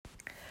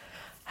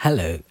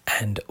Hello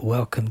and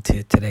welcome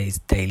to today's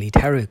daily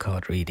tarot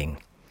card reading.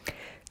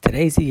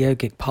 Today's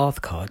yogic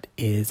path card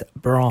is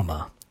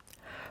Brahma.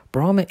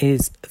 Brahma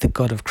is the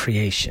god of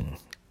creation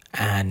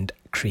and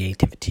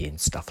creativity and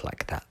stuff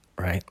like that,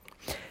 right?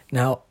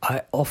 Now,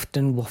 I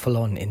often waffle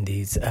on in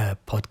these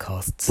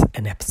podcasts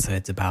and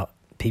episodes about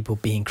people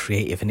being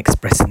creative and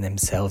expressing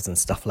themselves and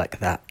stuff like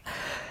that.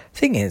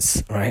 Thing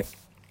is, right,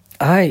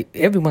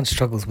 everyone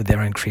struggles with their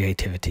own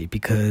creativity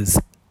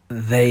because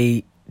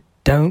they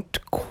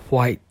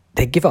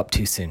give up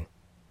too soon,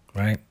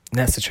 right? And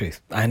that's the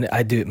truth. And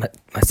I do it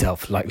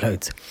myself, like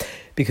loads.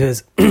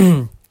 Because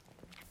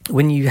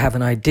when you have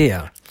an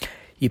idea,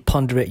 you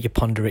ponder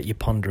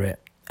it,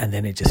 and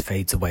then it just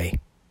fades away.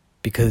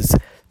 Because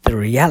the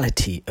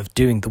reality of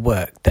doing the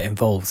work that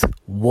involves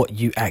what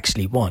you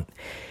actually want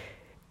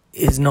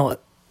is not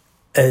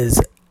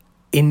as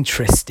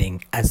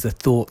interesting as the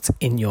thoughts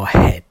in your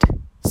head.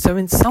 So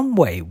in some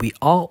way, we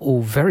are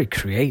all very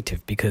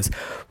creative because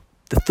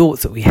the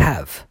thoughts that we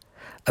have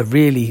are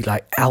really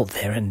like out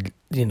there and,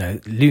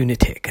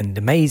 lunatic and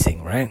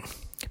amazing, right?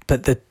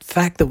 But the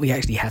fact that we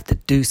actually have to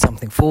do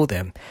something for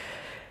them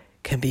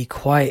can be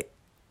quite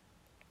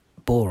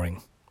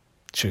boring,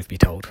 truth be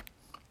told,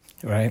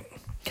 right?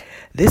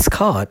 This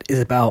card is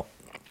about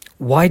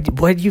why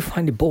do you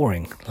find it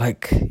boring?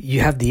 Like,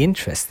 you have the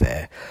interest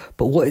there,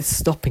 but what is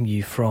stopping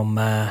you from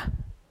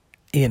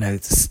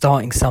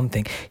starting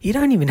something? You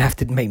don't even have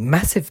to make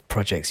massive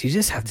projects. You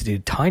just have to do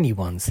tiny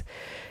ones.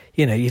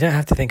 You don't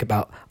have to think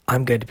about,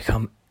 I'm going to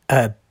become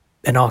an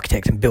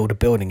architect and build a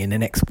building in the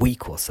next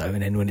week or so.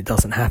 And then when it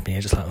doesn't happen,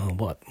 you're just like,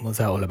 oh, what's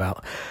that all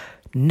about?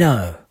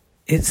 No,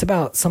 it's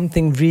about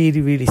something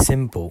really, really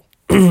simple.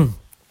 I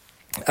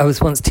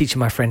was once teaching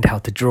my friend how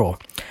to draw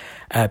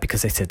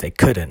because they said they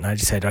couldn't. And I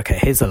just said, okay,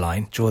 here's a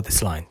line, draw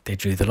this line. They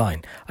drew the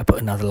line. I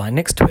put another line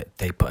next to it.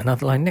 They put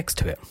another line next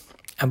to it.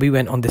 And we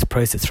went on this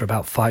process for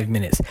about 5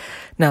 minutes.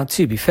 Now,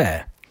 to be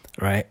fair,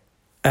 right,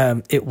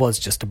 it was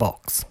just a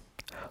box.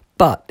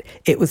 But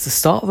it was the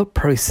start of a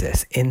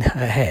process in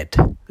her head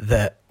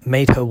that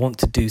made her want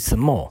to do some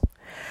more.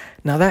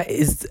 Now, that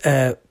is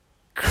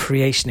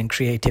creation and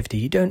creativity.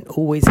 You don't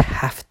always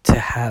have to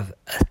have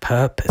a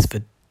purpose for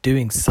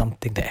doing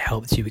something that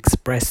helps you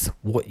express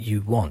what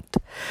you want.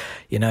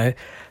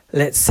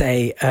 Let's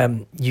say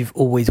you've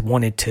always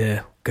wanted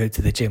to go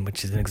to the gym,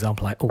 which is an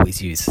example I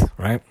always use,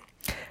 right?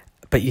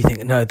 But you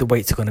think, no, the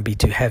weights are going to be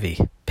too heavy.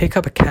 Pick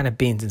up a can of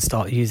beans and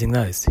start using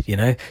those,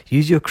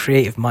 Use your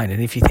creative mind.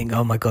 And if you think,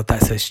 oh my God,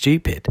 that's so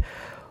stupid.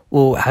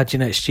 Well, how do you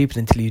know it's stupid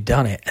until you've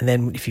done it? And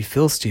then if you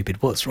feel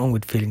stupid, what's wrong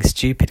with feeling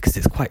stupid? Because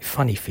it's quite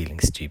funny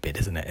feeling stupid,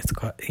 isn't it? It's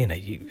quite,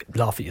 you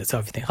laugh at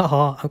yourself, you think,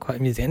 haha, I'm quite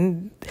amusing.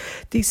 And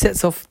this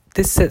sets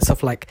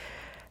off like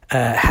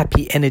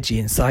happy energy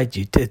inside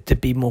you to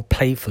be more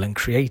playful and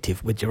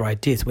creative with your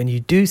ideas when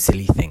you do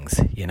silly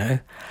things,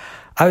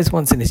 I was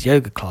once in this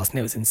yoga class and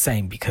it was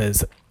insane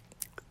because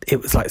it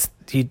was like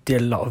you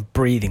did a lot of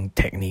breathing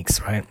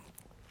techniques, right?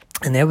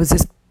 And there was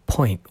this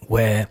point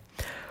where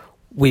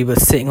we were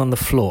sitting on the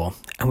floor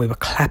and we were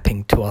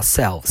clapping to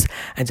ourselves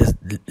and just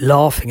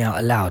laughing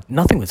out loud.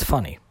 Nothing was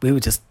funny. We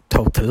were just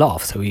told to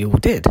laugh, so we all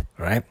did,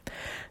 right?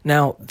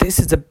 Now,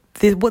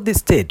 what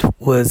this did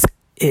was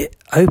it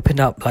opened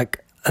up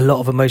like a lot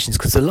of emotions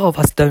because a lot of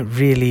us don't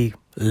really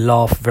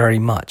laugh very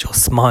much or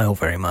smile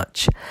very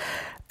much.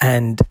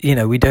 And,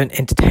 we don't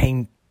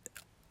entertain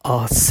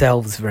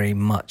ourselves very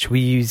much. We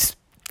use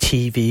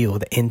TV or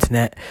the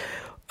internet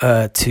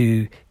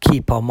to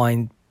keep our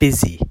mind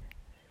busy,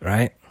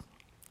 right?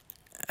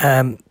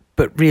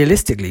 But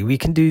realistically, we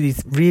can do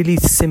these really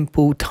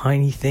simple,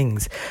 tiny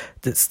things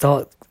that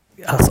start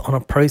us on a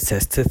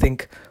process to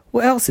think,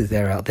 what else is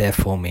there out there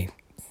for me?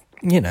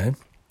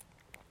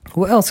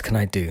 What else can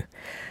I do?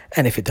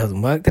 And if it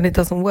doesn't work, then it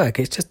doesn't work.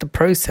 It's just a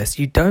process.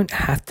 You don't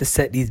have to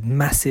set these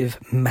massive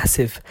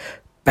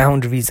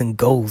boundaries and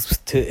goals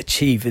to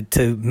achieve,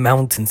 to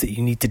mountains that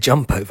you need to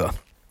jump over.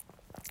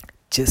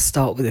 Just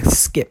start with a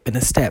skip and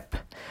a step,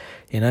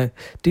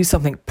 do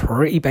something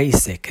pretty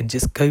basic and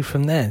just go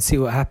from there and see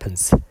what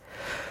happens.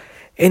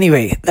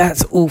 Anyway,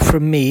 that's all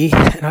from me,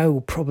 and I will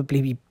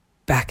probably be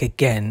back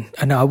again.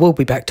 I know I will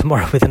be back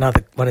tomorrow with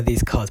another one of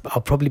these cards, but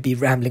I'll probably be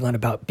rambling on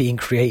about being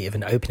creative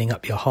and opening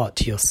up your heart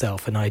to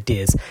yourself and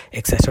ideas,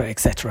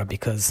 etc.,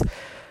 because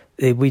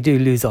we do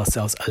lose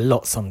ourselves a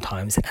lot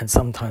sometimes, and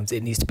sometimes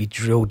it needs to be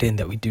drilled in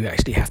that we do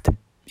actually have to,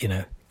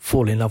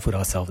 fall in love with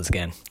ourselves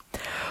again.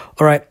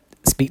 All right,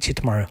 speak to you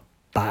tomorrow.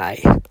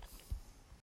 Bye.